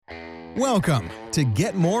Welcome to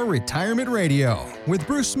Get More Retirement Radio with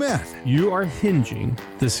Bruce Smith. You are hinging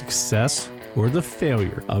the success or the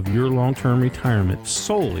failure of your long-term retirement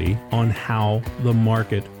solely on how the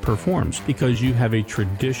market performs because you have a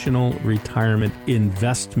traditional retirement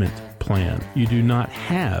investment plan. You do not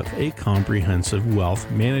have a comprehensive wealth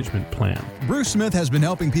management plan. Bruce Smith has been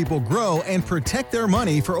helping people grow and protect their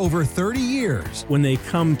money for over 30 years. When they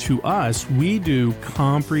come to us, we do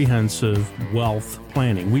comprehensive wealth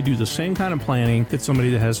planning. We do the same kind of planning that somebody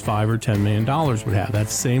that has $5 or $10 million would have. That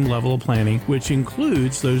same level of planning, which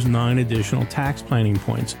includes those 9 additional tax planning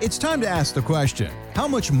points. It's time to ask the question, how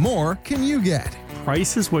much more can you get?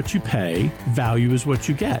 Price is what you pay, value is what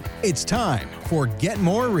you get. It's time for Get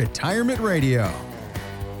More Retirement Radio.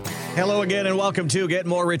 Hello again and welcome to Get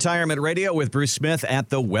More Retirement Radio with Bruce Smith at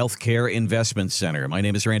the WealthCare Investment Center. My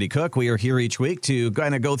name is Randy Cook. We are here each week to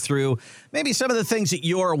kind of go through maybe some of the things that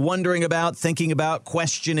you're wondering about, thinking about,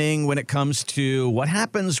 questioning when it comes to what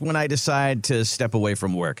happens when I decide to step away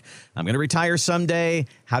from work. I'm going to retire someday.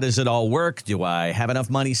 How does it all work? Do I have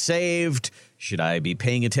enough money saved? Should I be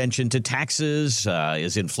paying attention to taxes?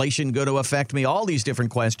 Is inflation going to affect me? All these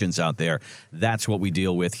different questions out there. That's what we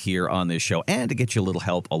deal with here on this show, and to get you a little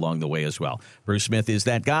help along the way as well. Bruce Smith is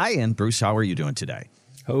that guy. And Bruce, how are you doing today?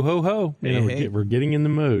 Ho, ho, ho. We're getting in the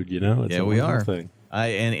mood, you know? It's we are. Thing.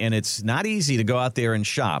 And it's not easy to go out there and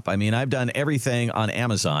shop. I mean, I've done everything on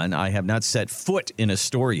Amazon. I have not set foot in a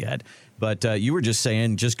store yet. But you were just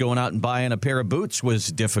saying just going out and buying a pair of boots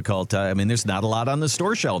was difficult. I mean, there's not a lot on the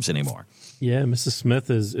store shelves anymore. Yeah, Mrs. Smith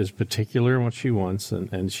is particular in what she wants,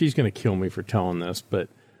 and she's going to kill me for telling this. But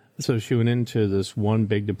so she went into this one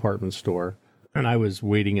big department store, and I was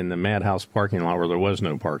waiting in the Madhouse parking lot where there was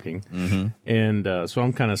no parking. Mm-hmm. And so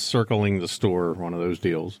I'm kind of circling the store, one of those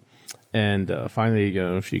deals. And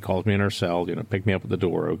finally, she calls me in her cell, pick me up at the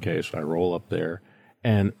door. Okay, so I roll up there.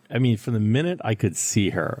 And, I mean, from the minute I could see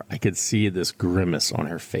her, I could see this grimace on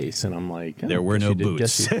her face. And I'm like, there were no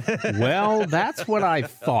boots. Well, that's what I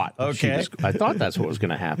thought. Okay. I thought that's what was going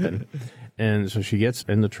to happen. And so she gets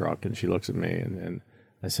in the truck and she looks at me and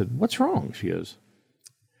I said, what's wrong? She goes,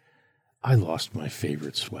 I lost my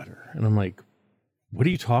favorite sweater. And I'm like, what are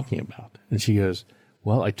you talking about? And she goes,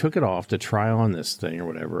 well, I took it off to try on this thing or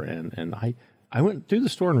whatever. And I went through the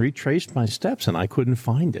store and retraced my steps, and I couldn't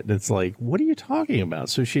find it. It's like, what are you talking about?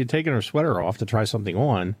 So she had taken her sweater off to try something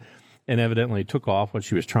on and evidently took off what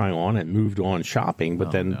she was trying on and moved on shopping,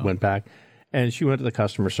 but went back. And she went to the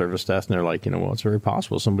customer service desk, and they're like, well, it's very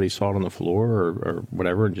possible somebody saw it on the floor or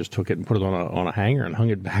whatever and just took it and put it on a hanger and hung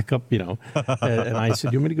it back up, And I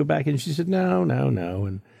said, do you want me to go back? And she said, no.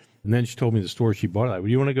 And then she told me the store she bought it. Like, well,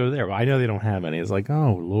 you want to go there? Well, I know they don't have any. It's like,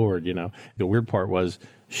 oh, Lord, The weird part was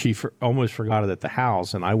she almost forgot it at the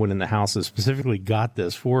house, and I went in the house and specifically got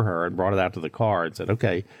this for her and brought it out to the car and said,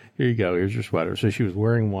 okay, here you go. Here's your sweater. So she was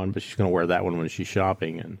wearing one, but she's going to wear that one when she's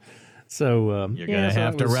shopping. And so you're going to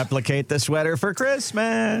have to replicate the sweater for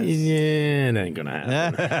Christmas. Yeah, it ain't going to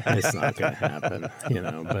happen. It's not going to happen,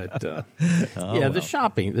 But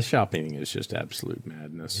the shopping is just absolute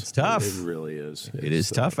madness. It's tough. It really is. It is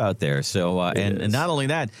tough out there. So and not only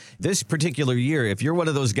that, this particular year, if you're one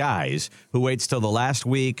of those guys who waits till the last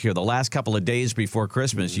week or the last couple of days before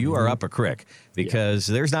Christmas, you are up a creek because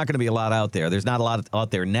there's not going to be a lot out there. There's not a lot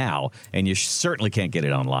out there now, and you certainly can't get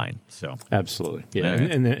it online. So absolutely, yeah.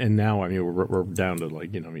 Right. And now, we're down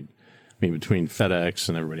to between FedEx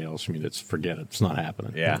and everybody else, forget it. It's not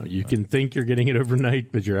happening. Yeah. You can think you're getting it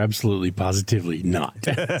overnight, but you're absolutely positively not.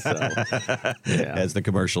 As the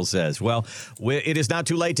commercial says. Well, it is not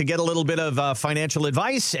too late to get a little bit of financial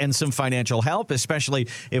advice and some financial help, especially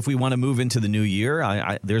if we want to move into the new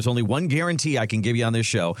year. There's only one guarantee I can give you on this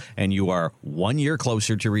show, and you are 1 year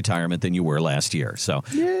closer to retirement than you were last year. So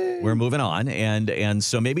we're moving on. And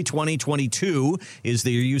so maybe 2022 is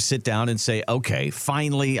the year you sit down and say, okay,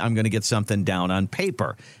 finally, I'm going to get something down on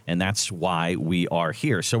paper. And that's why we are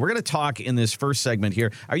here. So we're going to talk in this first segment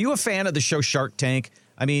here. Are you a fan of the show Shark Tank?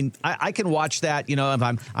 I mean, I can watch that,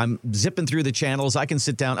 if I'm zipping through the channels, I can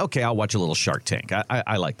sit down. Okay, I'll watch a little Shark Tank.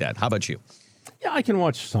 I like that. How about you? Yeah, I can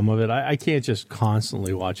watch some of it. I can't just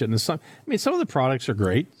constantly watch it. And some of the products are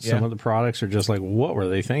great. Some of the products are just like, what were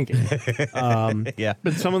they thinking?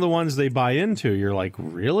 But some of the ones they buy into, you're like,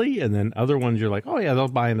 really? And then other ones you're like, oh, yeah, they'll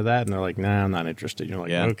buy into that. And they're like, nah, I'm not interested. You're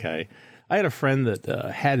like, okay. I had a friend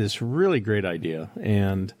that had this really great idea,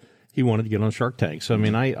 and he wanted to get on Shark Tank. So,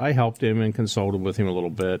 I helped him and consulted with him a little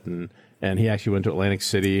bit. And he actually went to Atlantic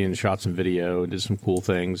City and shot some video and did some cool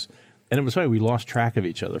things. And it was funny, we lost track of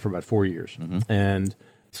each other for about 4 years. Mm-hmm. And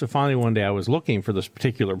so finally one day I was looking for this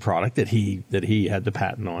particular product that he had the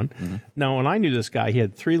patent on. Mm-hmm. Now, when I knew this guy, he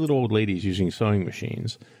had 3 little old ladies using sewing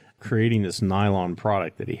machines. creating this nylon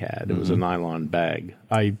product that he had. It was a nylon bag.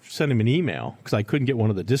 I sent him an email because I couldn't get one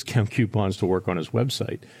of the discount coupons to work on his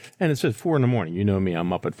website. And it said 4 a.m. You know me,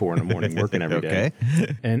 I'm up at 4 a.m. working every day.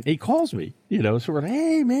 And he calls me, so we're like,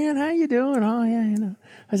 hey, man, how you doing? Oh, yeah,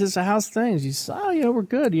 I said, so how's things? He said, oh, we're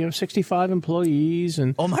good. 65 employees.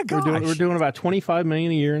 And oh, my gosh. We're doing about $25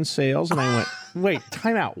 million a year in sales. And I went, wait,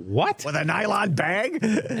 time out. What? With a nylon bag?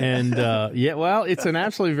 And well, it's an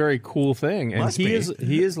absolutely very cool thing. And he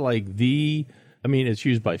is like it's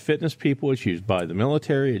used by fitness people, it's used by the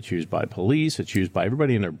military, it's used by police, it's used by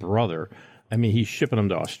everybody and their brother. He's shipping them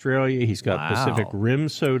to Australia. He's got Pacific Rim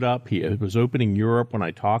sewed up. He was opening Europe when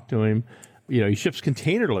I talked to him. He ships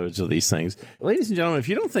container loads of these things. Ladies and gentlemen, if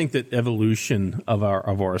you don't think that evolution of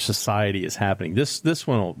our society is happening, this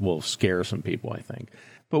one will scare some people, I think.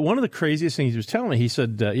 But one of the craziest things he was telling me, he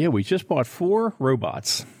said, we just bought 4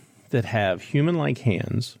 robots that have human-like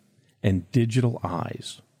hands and digital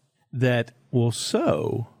eyes that will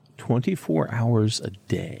sew 24 hours a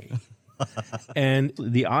day. And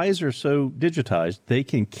the eyes are so digitized, they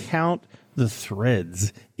can count the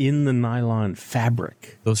threads in the nylon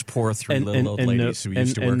fabric. Those poor 3 little old ladies who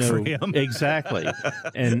used to work for him. Exactly.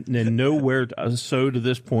 and know where to sew to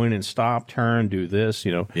this point and stop, turn, do this,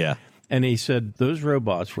 Yeah. And he said those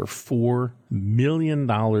robots were $4 million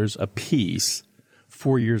a piece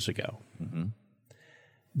 4 years ago. Mm-hmm.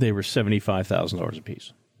 They were $75,000 a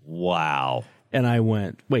piece. Wow. And I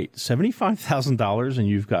went, wait, $75,000 and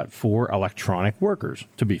you've got 4 electronic workers.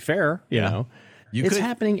 To be fair, you know, it's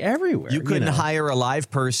happening everywhere. You couldn't hire a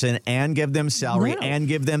live person and give them salary and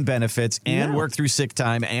give them benefits and work through sick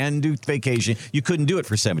time and do vacation. You couldn't do it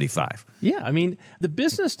for 75. Yeah, the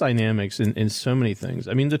business dynamics in so many things.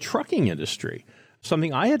 The trucking industry,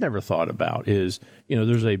 something I had never thought about is,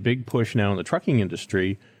 there's a big push now in the trucking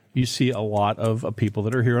industry. You see a lot of people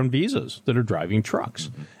that are here on visas that are driving trucks.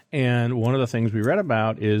 Mm-hmm. And one of the things we read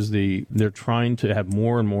about is they're trying to have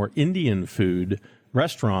more and more Indian food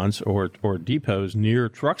restaurants or depots near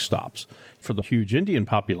truck stops for the huge Indian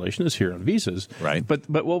population that's here on visas. Right. But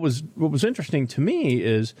what was interesting to me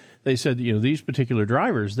is they said, these particular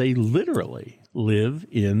drivers, they literally live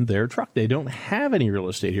in their truck. They don't have any real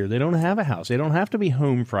estate here. They don't have a house. They don't have to be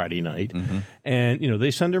home Friday night. Mm-hmm. And,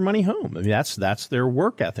 they send their money home. That's their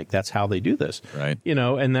work ethic. That's how they do this. Right.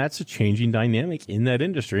 And that's a changing dynamic in that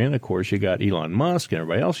industry. And of course, you got Elon Musk and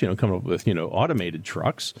everybody else, coming up with, automated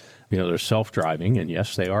trucks. They're self-driving. And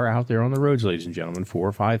yes, they are out there on the roads, ladies and gentlemen, 4,000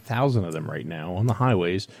 or 5,000 of them right now on the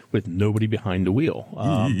highways with nobody behind the wheel.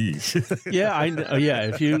 If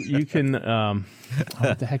you can,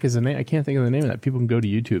 what the heck is the name? I can't think of the name of that. People can go to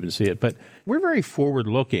YouTube and see it. But we're very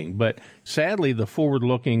forward-looking. But sadly, the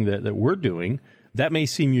forward-looking that we're doing, that may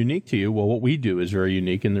seem unique to you. Well, what we do is very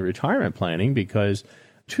unique in the retirement planning because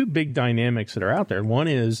 2 big dynamics that are out there. One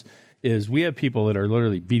is we have people that are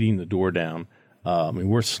literally beating the door down.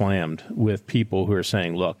 We're slammed with people who are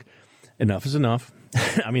saying, look, enough is enough.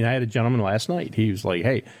 I had a gentleman last night. He was like,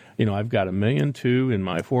 hey, I've got $1.2 million in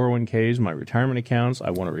my 401ks, my retirement accounts.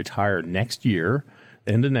 I want to retire next year,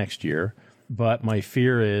 end of next year. But my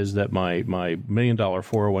fear is that my $1 million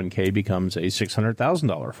 401k becomes a $600,000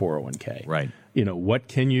 401k. Right. What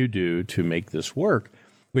can you do to make this work?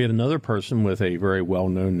 We had another person with a very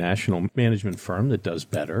well-known national management firm that does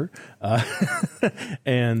better.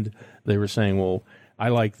 And they were saying, well, I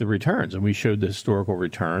like the returns. And we showed the historical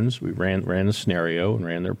returns. We ran the scenario and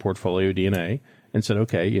ran their portfolio DNA and said,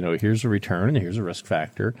 okay, here's a return and here's a risk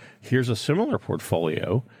factor. Here's a similar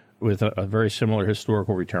portfolio with a very similar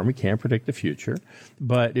historical return. We can't predict the future,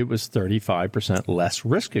 but it was 35% less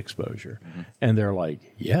risk exposure. Mm-hmm. And they're like,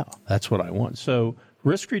 yeah, that's what I want. So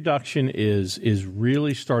risk reduction is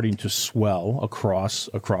really starting to swell across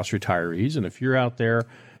retirees. And if you're out there,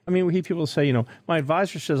 we hear people say, my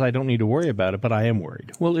advisor says I don't need to worry about it, but I am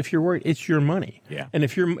worried. Well, if you're worried, it's your money. Yeah. And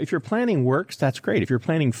if your planning works, that's great. If your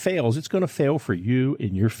planning fails, it's going to fail for you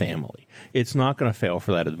and your family. It's not going to fail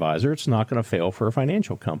for that advisor. It's not going to fail for a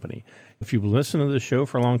financial company. If you've listened to the show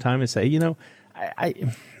for a long time and say,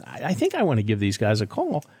 I think I want to give these guys a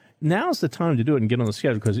call, now's the time to do it and get on the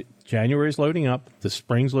schedule because January's loading up. The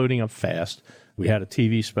spring's loading up fast. We had a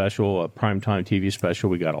TV special, a primetime TV special.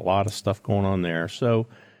 We got a lot of stuff going on there. So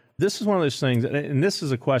this is one of those things, and this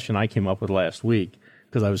is a question I came up with last week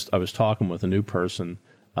because I was talking with a new person,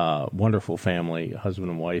 wonderful family,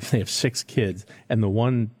 husband and wife. They have 6 kids, and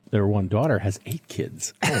their one daughter has 8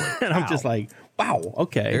 kids. And I'm just like, wow,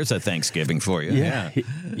 okay. There's a Thanksgiving for you. Yeah.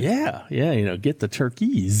 Get the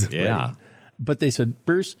turkeys. Yeah. Ready. But they said,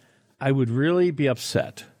 Bruce, I would really be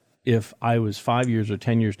upset if I was 5 years or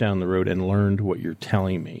 10 years down the road and learned what you're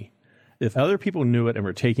telling me. If other people knew it and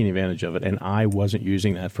were taking advantage of it and I wasn't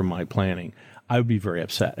using that for my planning, I would be very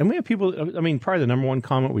upset. And we have people, probably the number one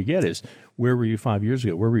comment we get is, where were you 5 years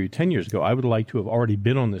ago? Where were you 10 years ago? I would like to have already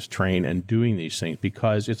been on this train and doing these things,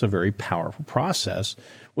 because it's a very powerful process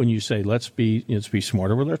when you say, let's be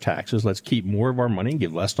smarter with our taxes. Let's keep more of our money and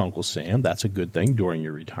give less to Uncle Sam. That's a good thing during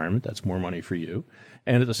your retirement. That's more money for you.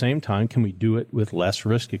 And at the same time, can we do it with less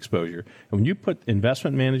risk exposure? And when you put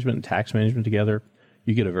investment management and tax management together,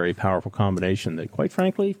 you get a very powerful combination that, quite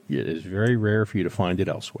frankly, it is very rare for you to find it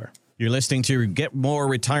elsewhere. You're listening to Get More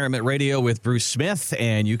Retirement Radio with Bruce Smith,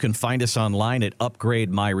 and you can find us online at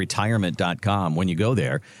upgrademyretirement.com. When you go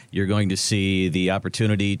there, you're going to see the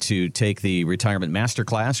opportunity to take the Retirement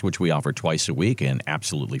Masterclass, which we offer twice a week and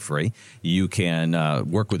absolutely free. You can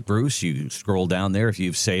work with Bruce. You scroll down there. If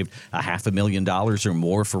you've saved $500,000 or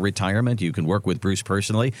more for retirement, you can work with Bruce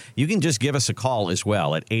personally. You can just give us a call as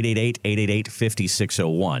well at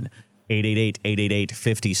 888-888-5601.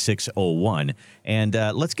 888-888-5601. And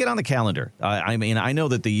let's get on the calendar. I know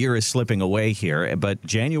that the year is slipping away here, but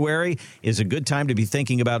January is a good time to be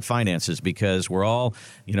thinking about finances, because we're all,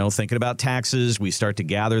 thinking about taxes. We start to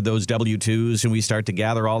gather those W-2s, and we start to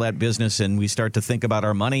gather all that business, and we start to think about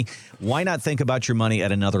our money. Why not think about your money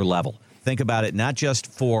at another level? Think about it not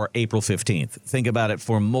just for April 15th. Think about it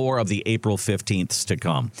for more of the April 15ths to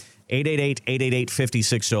come.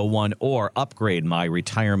 888-888-5601 or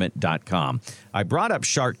upgrademyretirement.com. I brought up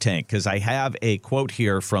Shark Tank because I have a quote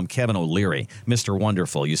here from Kevin O'Leary, Mr.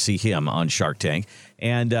 Wonderful. You see him on Shark Tank.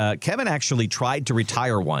 And Kevin actually tried to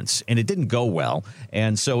retire once, and it didn't go well.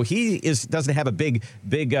 And so he doesn't have a big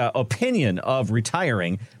opinion of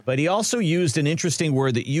retiring, but he also used an interesting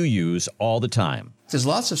word that you use all the time. There's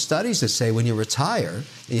lots of studies that say when you retire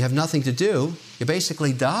and you have nothing to do, you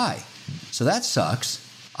basically die. So that sucks.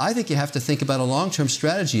 I think you have to think about a long-term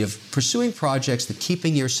strategy of pursuing projects that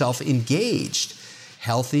keeping yourself engaged,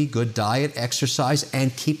 healthy, good diet, exercise,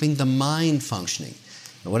 and keeping the mind functioning.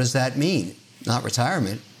 And what does that mean? Not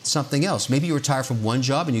retirement, something else. Maybe you retire from one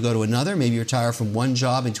job and you go to another. Maybe you retire from one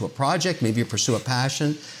job into a project. Maybe you pursue a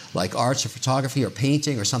passion like arts or photography or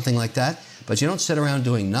painting or something like that. But you don't sit around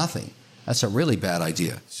doing nothing. That's a really bad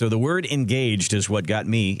idea. So the word engaged is what got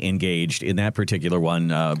me engaged in that particular one,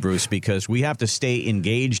 Bruce, because we have to stay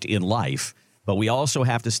engaged in life, but we also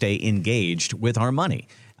have to stay engaged with our money.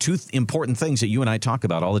 Two important things that you and I talk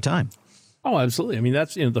about all the time. Oh, absolutely.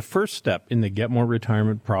 That's the first step in the Get More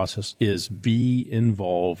Retirement process is be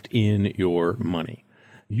involved in your money.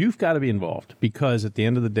 You've got to be involved, because at the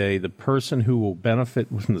end of the day, the person who will benefit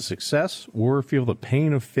from the success or feel the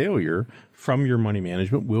pain of failure from your money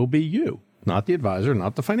management will be you, not the advisor,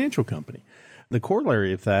 not the financial company. The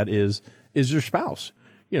corollary of that is your spouse.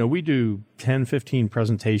 We do 10, 15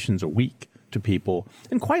 presentations a week to people,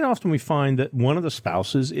 and quite often we find that one of the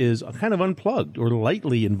spouses is kind of unplugged or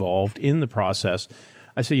lightly involved in the process.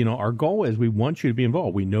 I say, our goal is we want you to be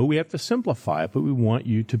involved. We know we have to simplify it, but we want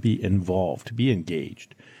you to be involved, to be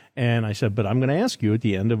engaged. And I said, but I'm going to ask you at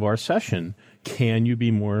the end of our session, can you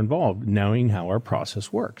be more involved, knowing how our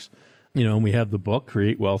process works? And we have the book,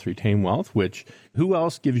 Create Wealth, Retain Wealth, which who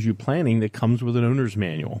else gives you planning that comes with an owner's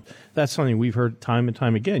manual? That's something we've heard time and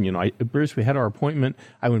time again. Bruce, we had our appointment.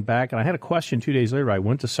 I went back and I had a question 2 days later. I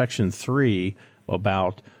went to section 3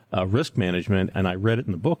 about risk management, and I read it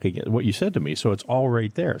in the book again, what you said to me. So it's all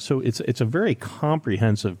right there. So it's a very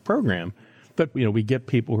comprehensive program. But, we get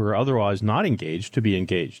people who are otherwise not engaged to be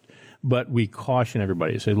engaged. But we caution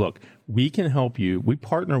everybody to say, look, we can help you. We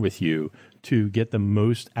partner with you to get the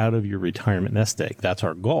most out of your retirement nest egg. That's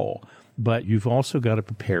our goal. But you've also got to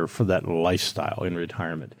prepare for that lifestyle in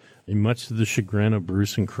retirement. And much to the chagrin of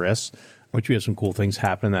Bruce and Chris, which we have some cool things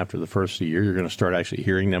happen after the first of the year. You're going to start actually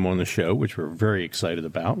hearing them on the show, which we're very excited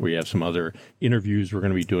about. We have some other interviews we're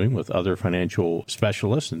going to be doing with other financial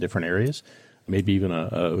specialists in different areas. Maybe even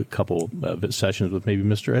a couple of sessions with maybe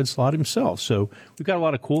Mr. Ed Slott himself. So we've got a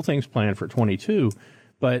lot of cool things planned for 22.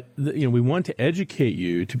 But we want to educate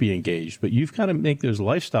you to be engaged, but you've got to make those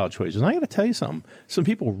lifestyle choices. And I got to tell you something. Some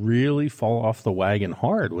people really fall off the wagon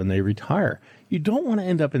hard when they retire. You don't want to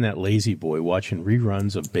end up in that lazy boy watching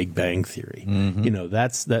reruns of Big Bang Theory.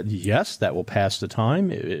 Mm-hmm. Yes, that will pass the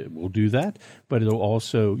time. It will do that, but it'll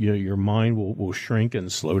also, your mind will shrink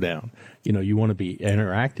and slow down. You want to be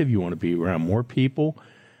interactive. You want to be around more people.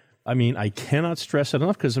 I cannot stress that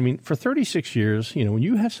enough because, for 36 years, when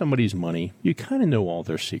you have somebody's money, you kind of know all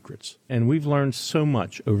their secrets. And we've learned so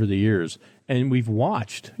much over the years. And we've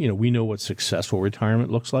watched, we know what successful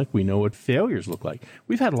retirement looks like. We know what failures look like.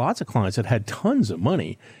 We've had lots of clients that had tons of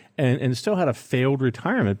money and still had a failed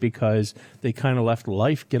retirement because they kind of let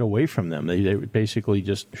life get away from them. They basically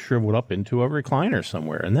just shriveled up into a recliner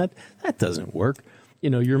somewhere. And that doesn't work.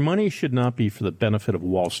 Your money should not be for the benefit of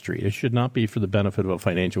Wall Street. It should not be for the benefit of a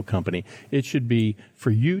financial company. It should be for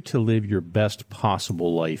you to live your best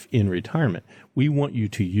possible life in retirement. We want you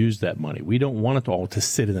to use that money. We don't want it all to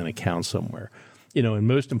sit in an account somewhere. And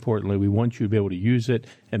most importantly, we want you to be able to use it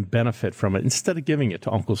and benefit from it instead of giving it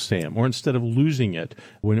to Uncle Sam or instead of losing it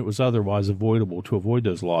when it was otherwise avoidable to avoid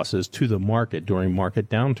those losses to the market during market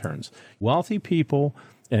downturns. Wealthy people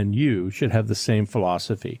and you should have the same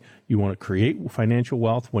philosophy. You want to create financial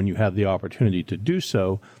wealth when you have the opportunity to do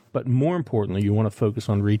so, but more importantly, you want to focus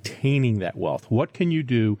on retaining that wealth. What can you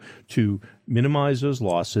do to minimize those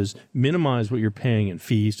losses, minimize what you're paying in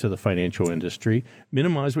fees to the financial industry,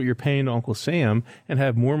 minimize what you're paying to Uncle Sam, and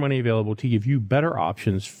have more money available to give you better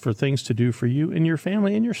options for things to do for you and your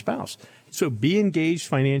family and your spouse? So be engaged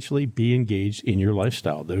financially, be engaged in your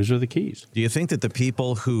lifestyle. Those are the keys. Do you think that the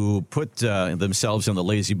people who put themselves in the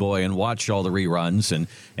lazy boy and watch all the reruns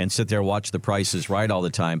and sit there, watch The Price is Right all the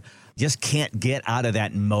time, just can't get out of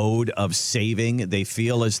that mode of saving? They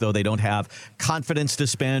feel as though they don't have confidence to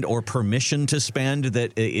spend or permission to spend.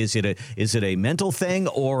 That is it a mental thing,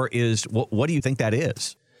 or what do you think that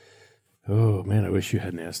is? Oh, man, I wish you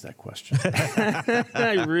hadn't asked that question.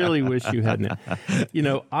 I really wish you hadn't.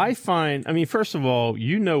 First of all,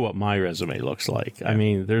 what my resume looks like.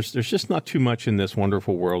 There's just not too much in this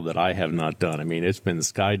wonderful world that I have not done. It's been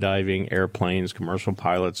skydiving, airplanes, commercial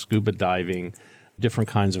pilots, scuba diving, different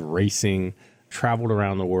kinds of racing, traveled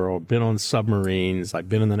around the world, been on submarines. I've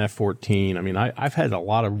been in an F-14. I've had a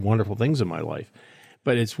lot of wonderful things in my life.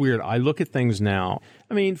 But it's weird. I look at things now.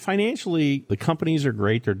 Financially, the companies are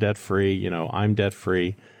great. They're debt-free. I'm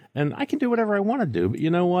debt-free. And I can do whatever I want to do. But you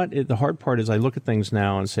know what? The hard part is I look at things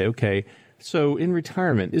now and say, okay, so in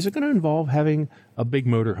retirement, is it going to involve having a big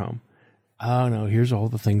motorhome? Oh, no, here's all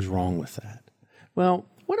the things wrong with that. Well,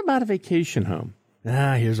 what about a vacation home?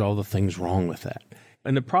 Here's all the things wrong with that.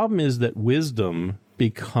 And the problem is that wisdom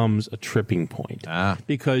becomes a tripping point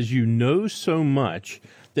because you know so much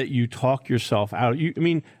that you talk yourself out.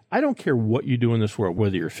 I don't care what you do in this world,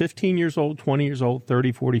 whether you're 15 years old, 20 years old,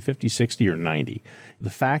 30, 40, 50, 60, or 90. The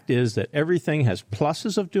fact is that everything has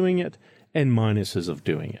pluses of doing it and minuses of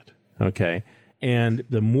doing it, okay? And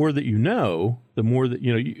the more that you know, the more that,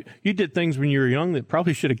 you did things when you were young that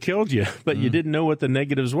probably should have killed you, but you didn't know what the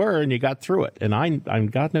negatives were and you got through it. And I'm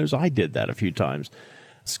God knows I did that a few times.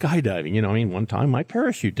 Skydiving, one time my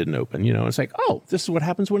parachute didn't open, it's like, oh, this is what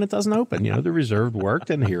happens when it doesn't open. The reserve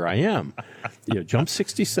worked and here I am. Jump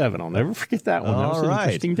 67. I'll never forget that one. That was an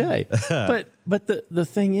interesting day. But the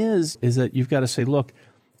thing is that you've got to say, look,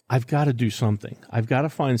 I've got to do something. I've got to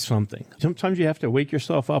find something. Sometimes you have to wake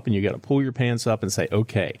yourself up and you got to pull your pants up and say,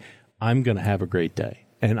 okay, I'm going to have a great day.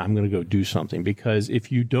 And I'm going to go do something, because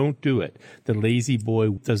if you don't do it, the lazy boy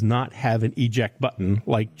does not have an eject button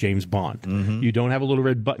like James Bond. Mm-hmm. You don't have a little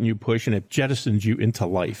red button you push and it jettisons you into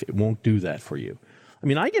life. It won't do that for you.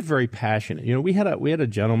 I get very passionate. We had a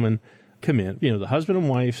gentleman come in. The husband and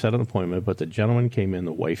wife set an appointment, but the gentleman came in,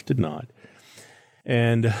 the wife did not.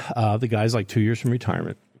 And the guy's like 2 years from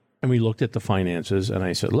retirement. And we looked at the finances, and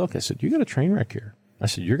I said, you got a train wreck here. I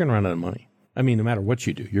said, you're going to run out of money. No matter what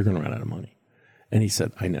you do, you're going to run out of money. And he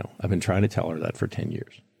said, I know. I've been trying to tell her that for 10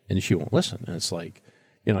 years. And she won't listen. And it's like,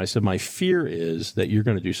 I said, my fear is that you're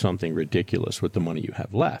going to do something ridiculous with the money you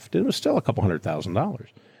have left. And it was still a couple $100,000. And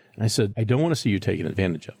I said, I don't want to see you taken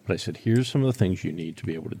advantage of. But I said, here's some of the things you need to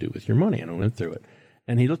be able to do with your money. And I went through it.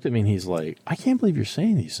 And he looked at me and he's like, I can't believe you're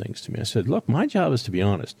saying these things to me. I said, look, my job is to be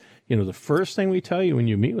honest. The first thing we tell you when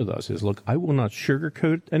you meet with us is, look, I will not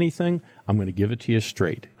sugarcoat anything. I'm going to give it to you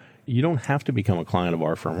straight. You don't have to become a client of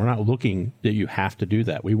our firm. We're not looking that you have to do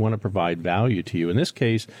that. We want to provide value to you. In this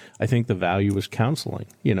case, I think the value was counseling,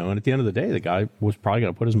 and at the end of the day, the guy was probably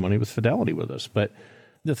going to put his money with Fidelity with us. But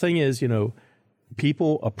the thing is,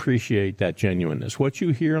 people appreciate that genuineness. What you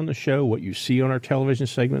hear on the show, what you see on our television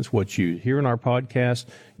segments, what you hear in our podcast,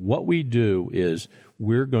 what we do is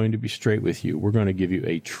we're going to be straight with you. We're going to give you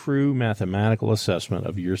a true mathematical assessment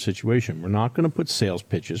of your situation. We're not going to put sales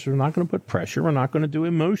pitches. We're not going to put pressure. We're not going to do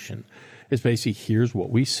emotion. It's basically, here's what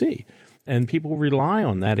we see. And people rely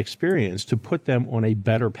on that experience to put them on a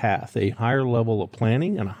better path, a higher level of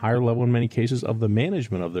planning and a higher level, in many cases, of the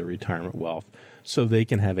management of their retirement wealth, so they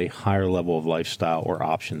can have a higher level of lifestyle or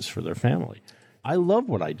options for their family. I love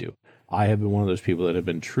what I do. I have been one of those people that have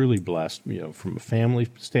been truly blessed, from a family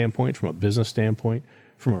standpoint, from a business standpoint,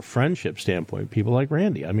 from a friendship standpoint, people like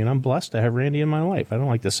Randy. I mean, I'm blessed to have Randy in my life. I don't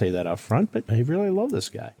like to say that up front, but I really love this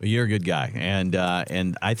guy. You're a good guy. And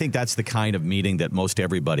I think that's the kind of meeting that most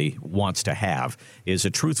everybody wants to have, is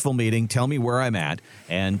a truthful meeting. Tell me where I'm at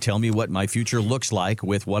and tell me what my future looks like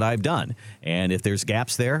with what I've done. And if there's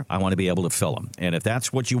gaps there, I want to be able to fill them. And if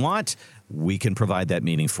that's what you want, we can provide that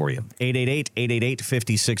meeting for you.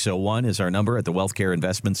 888-888-5601 is our number at the Wealth Care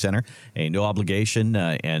Investment Center. A no obligation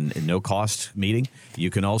and no cost meeting. You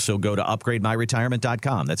can also go to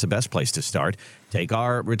upgrademyretirement.com. That's the best place to start. Take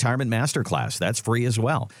our retirement masterclass. That's free as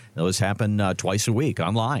well. Those happen twice a week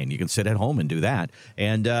online. You can sit at home and do that.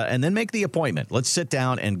 And then make the appointment. Let's sit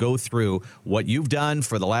down and go through what you've done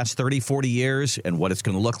for the last 30, 40 years and what it's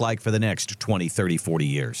going to look like for the next 20, 30, 40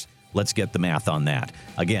 years. Let's get the math on that.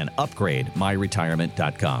 Again,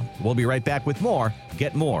 upgrademyretirement.com. We'll be right back with more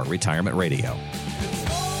Get More Retirement Radio.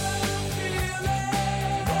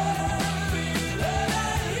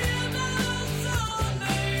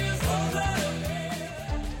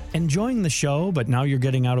 Enjoying the show, but now you're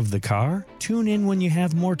getting out of the car? Tune in when you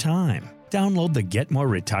have more time. Download the Get More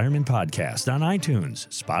Retirement Podcast on iTunes,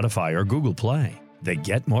 Spotify, or Google Play. The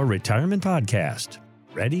Get More Retirement Podcast.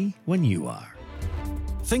 Ready when you are.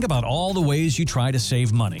 Think about all the ways you try to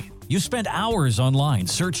save money. You spend hours online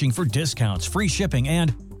searching for discounts, free shipping,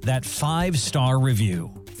 and that 5-star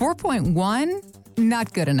review. 4.1?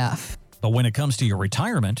 Not good enough. But when it comes to your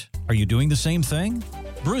retirement, are you doing the same thing?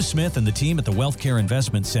 Bruce Smith and the team at the Wealth Care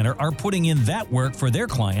Investment Center are putting in that work for their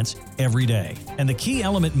clients every day. And the key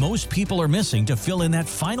element most people are missing to fill in that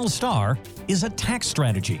final star is a tax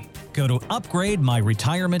strategy. Go to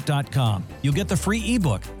upgrademyretirement.com. You'll get the free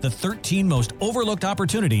ebook, The 13 Most Overlooked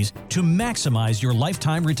Opportunities to Maximize Your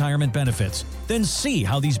Lifetime Retirement Benefits. Then see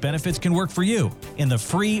how these benefits can work for you in the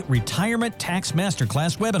free Retirement Tax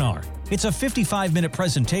Masterclass webinar. It's a 55-minute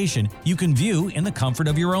presentation you can view in the comfort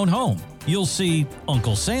of your own home. You'll see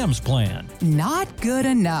Uncle Sam's plan. Not good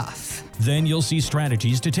enough. Then you'll see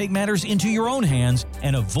strategies to take matters into your own hands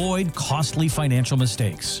and avoid costly financial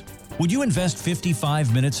mistakes. Would you invest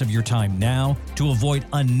 55 minutes of your time now to avoid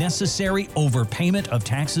unnecessary overpayment of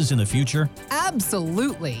taxes in the future?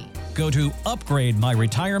 Absolutely. Go to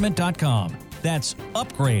upgrademyretirement.com. That's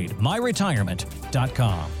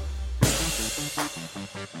upgrademyretirement.com.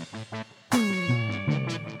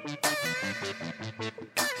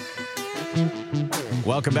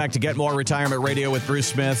 Welcome back to Get More Retirement Radio with Bruce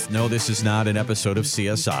Smith. No, this is not an episode of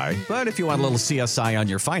CSI, but if you want a little CSI on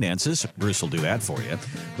your finances, Bruce will do that for you.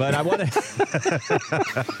 But I want to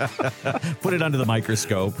put it under the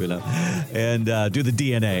microscope, and do the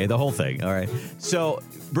DNA, the whole thing. All right. So,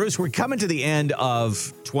 Bruce, we're coming to the end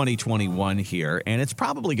of 2021 here, and it's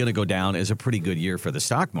probably going to go down as a pretty good year for the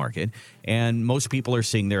stock market. And most people are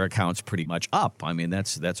seeing their accounts pretty much up. I mean,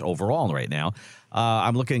 that's overall right now.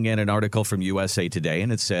 I'm looking at an article from USA Today,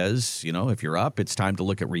 and it says, if you're up, it's time to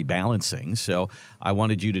look at rebalancing. So I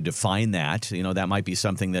wanted you to define that. That might be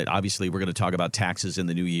something that obviously we're going to talk about taxes in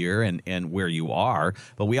the new year and where you are.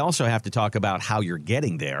 But we also have to talk about how you're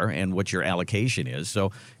getting there and what your allocation is.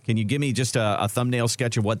 So can you give me just a thumbnail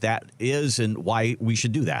sketch of what that is and why we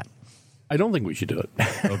should do that? I don't think we should do it.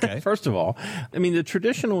 Okay. First of all, I mean, the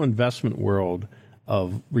traditional investment world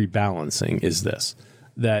of rebalancing is this.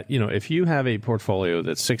 That, if you have a portfolio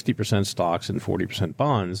that's 60% stocks and 40%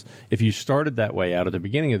 bonds, if you started that way out at the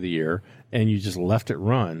beginning of the year and you just left it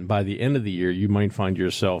run, by the end of the year, you might find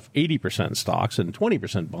yourself 80% stocks and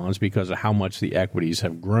 20% bonds because of how much the equities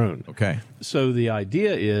have grown. Okay. So the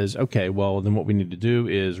idea is, okay, well, then what we need to do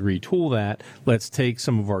is retool that. Let's take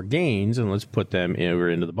some of our gains and let's put them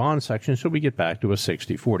into the bond section so we get back to a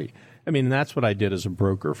 60-40. I mean, that's what I did as a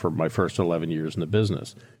broker for my first 11 years in the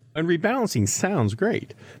business. And rebalancing sounds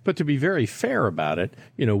great, but to be very fair about it,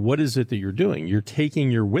 what is it that you're doing? You're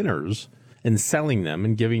taking your winners and selling them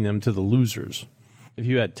and giving them to the losers. If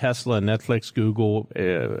you had Tesla, Netflix, Google,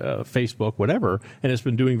 Facebook, whatever, and it's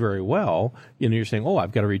been doing very well, you're saying,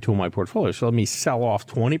 I've got to retool my portfolio. So let me sell off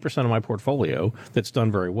 20% of my portfolio that's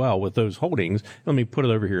done very well with those holdings. Let me put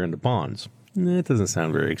it over here into bonds. That doesn't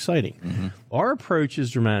sound very exciting. Mm-hmm. Our approach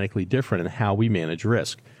is dramatically different in how we manage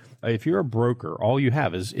risk. If you're a broker, all you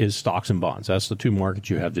have is stocks and bonds. That's the two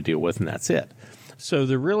markets you have to deal with, and that's it. So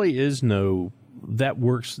there really is that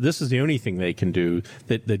works. This is the only thing they can do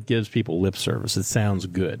that gives people lip service. It sounds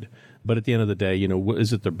good. But at the end of the day,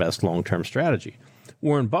 is it their best long-term strategy?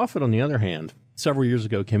 Warren Buffett, on the other hand, several years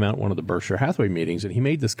ago came out at one of the Berkshire Hathaway meetings, and he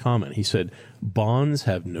made this comment. He said, bonds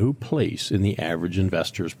have no place in the average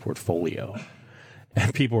investor's portfolio.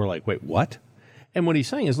 And people were like, wait, what? And what he's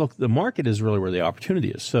saying is, look, the market is really where the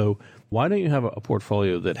opportunity is. So why don't you have a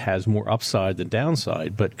portfolio that has more upside than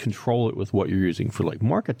downside, but control it with what you're using for like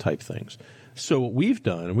market type things? So what we've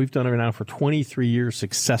done, and we've done it now for 23 years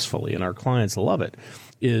successfully, and our clients love it,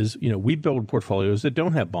 is, we build portfolios that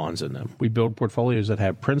don't have bonds in them. We build portfolios that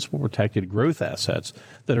have principal protected growth assets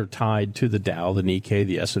that are tied to the Dow, the Nikkei,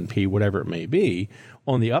 the S&P, whatever it may be.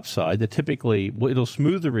 On the upside, that typically it'll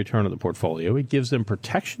smooth the return of the portfolio. It gives them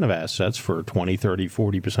protection of assets for 20, 30,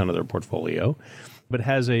 40% of their portfolio, but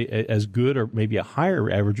has as good or maybe a higher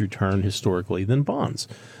average return historically than bonds.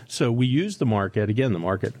 So we use the market, again, the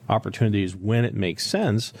market opportunities when it makes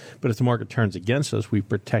sense, but if the market turns against us, we've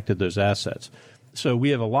protected those assets. So we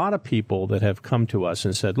have a lot of people that have come to us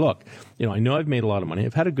and said, look, I know I've made a lot of money.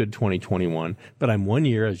 I've had a good 2021, but I'm 1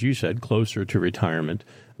 year, as you said, closer to retirement.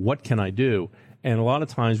 What can I do? And a lot of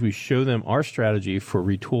times we show them our strategy for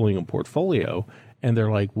retooling a portfolio, and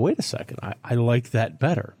they're like, wait a second, I like that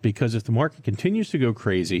better, because if the market continues to go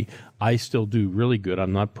crazy, I still do really good.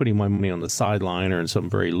 I'm not putting my money on the sideline or in some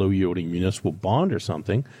very low-yielding municipal bond or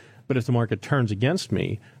something. But if the market turns against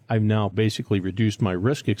me, I've now basically reduced my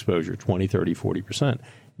risk exposure 20, 30, 40%.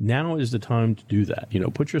 Now is the time to do that.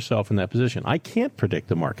 Put yourself in that position. I can't predict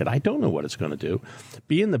the market. I don't know what it's going to do.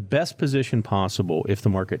 Be in the best position possible if the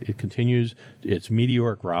market it continues its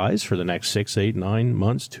meteoric rise for the next 6, 8, 9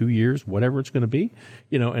 months, 2 years, whatever it's going to be.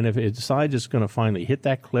 And if it decides it's going to finally hit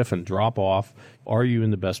that cliff and drop off, are you in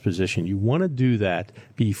the best position? You want to do that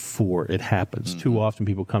before it happens. Too often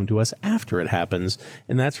people come to us after it happens,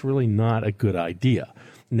 and that's really not a good idea.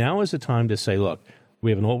 Now is the time to say, look, we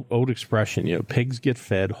have an old expression, pigs get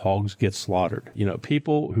fed, hogs get slaughtered.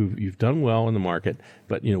 People who you've done well in the market,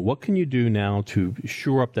 but, what can you do now to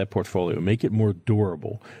shore up that portfolio, make it more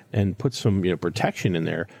durable, and put some, protection in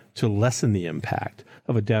there to lessen the impact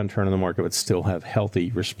of a downturn in the market, but still have healthy,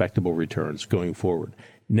 respectable returns going forward.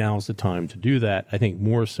 Now's the time to do that, I think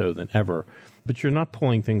more so than ever. But you're not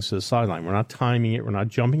pulling things to the sideline. We're not timing it. We're not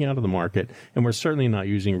jumping out of the market. And we're certainly not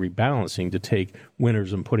using rebalancing to take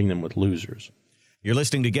winners and putting them with losers. You're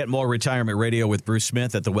listening to Get More Retirement Radio with Bruce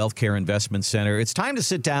Smith at the Wealth Care Investment Center. It's time to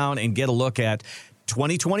sit down and get a look at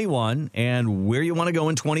 2021 and where you want to go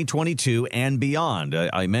in 2022 and beyond.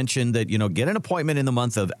 I mentioned that, get an appointment in the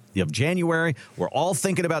month of January. We're all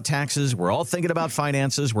thinking about taxes. We're all thinking about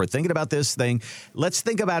finances. We're thinking about this thing. Let's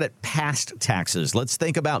think about it past taxes. Let's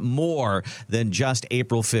think about more than just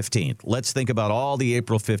April 15th. Let's think about all the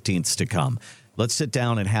April 15ths to come. Let's sit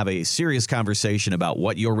down and have a serious conversation about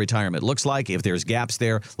what your retirement looks like. If there's gaps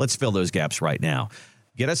there, let's fill those gaps right now.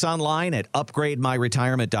 Get us online at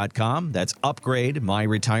upgrademyretirement.com. That's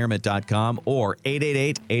upgrademyretirement.com or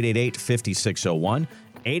 888-888-5601,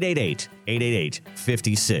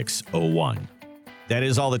 888-888-5601. That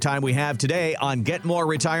is all the time we have today on Get More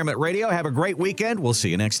Retirement Radio. Have a great weekend. We'll see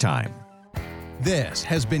you next time. This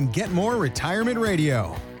has been Get More Retirement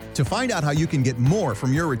Radio. To find out how you can get more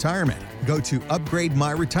from your retirement, go to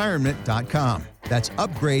upgrademyretirement.com. That's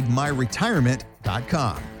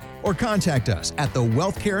upgrademyretirement.com. Or contact us at the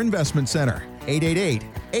Wealth Care Investment Center,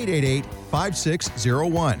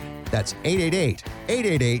 888-888-5601. That's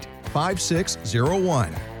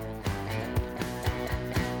 888-888-5601.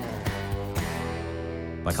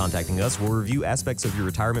 By contacting us, we'll review aspects of your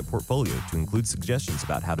retirement portfolio to include suggestions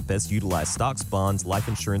about how to best utilize stocks, bonds, life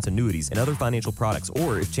insurance, annuities, and other financial products,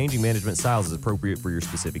 or if changing management styles is appropriate for your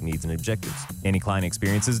specific needs and objectives. Any client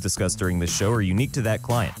experiences discussed during this show are unique to that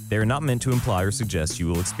client. They are not meant to imply or suggest you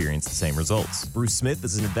will experience the same results. Bruce Smith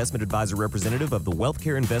is an investment advisor representative of the Wealth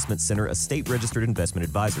Care Investment Center, a state-registered investment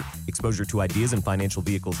advisor. Exposure to ideas and financial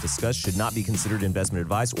vehicles discussed should not be considered investment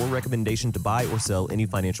advice or recommendation to buy or sell any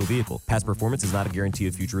financial vehicle. Past performance is not a guarantee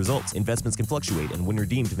of future results. Investments can fluctuate, and when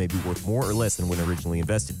redeemed may be worth more or less than when originally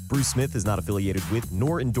invested. Bruce Smith is not affiliated with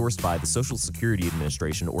nor endorsed by the Social Security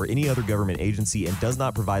Administration or any other government agency and does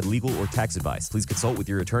not provide legal or tax advice. Please consult with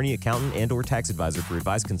your attorney, accountant, and or tax advisor for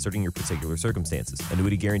advice concerning your particular circumstances.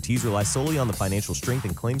 Annuity guarantees rely solely on the financial strength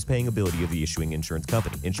and claims-paying ability of the issuing insurance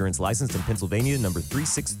company. Insurance licensed in Pennsylvania, number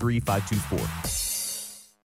 363524.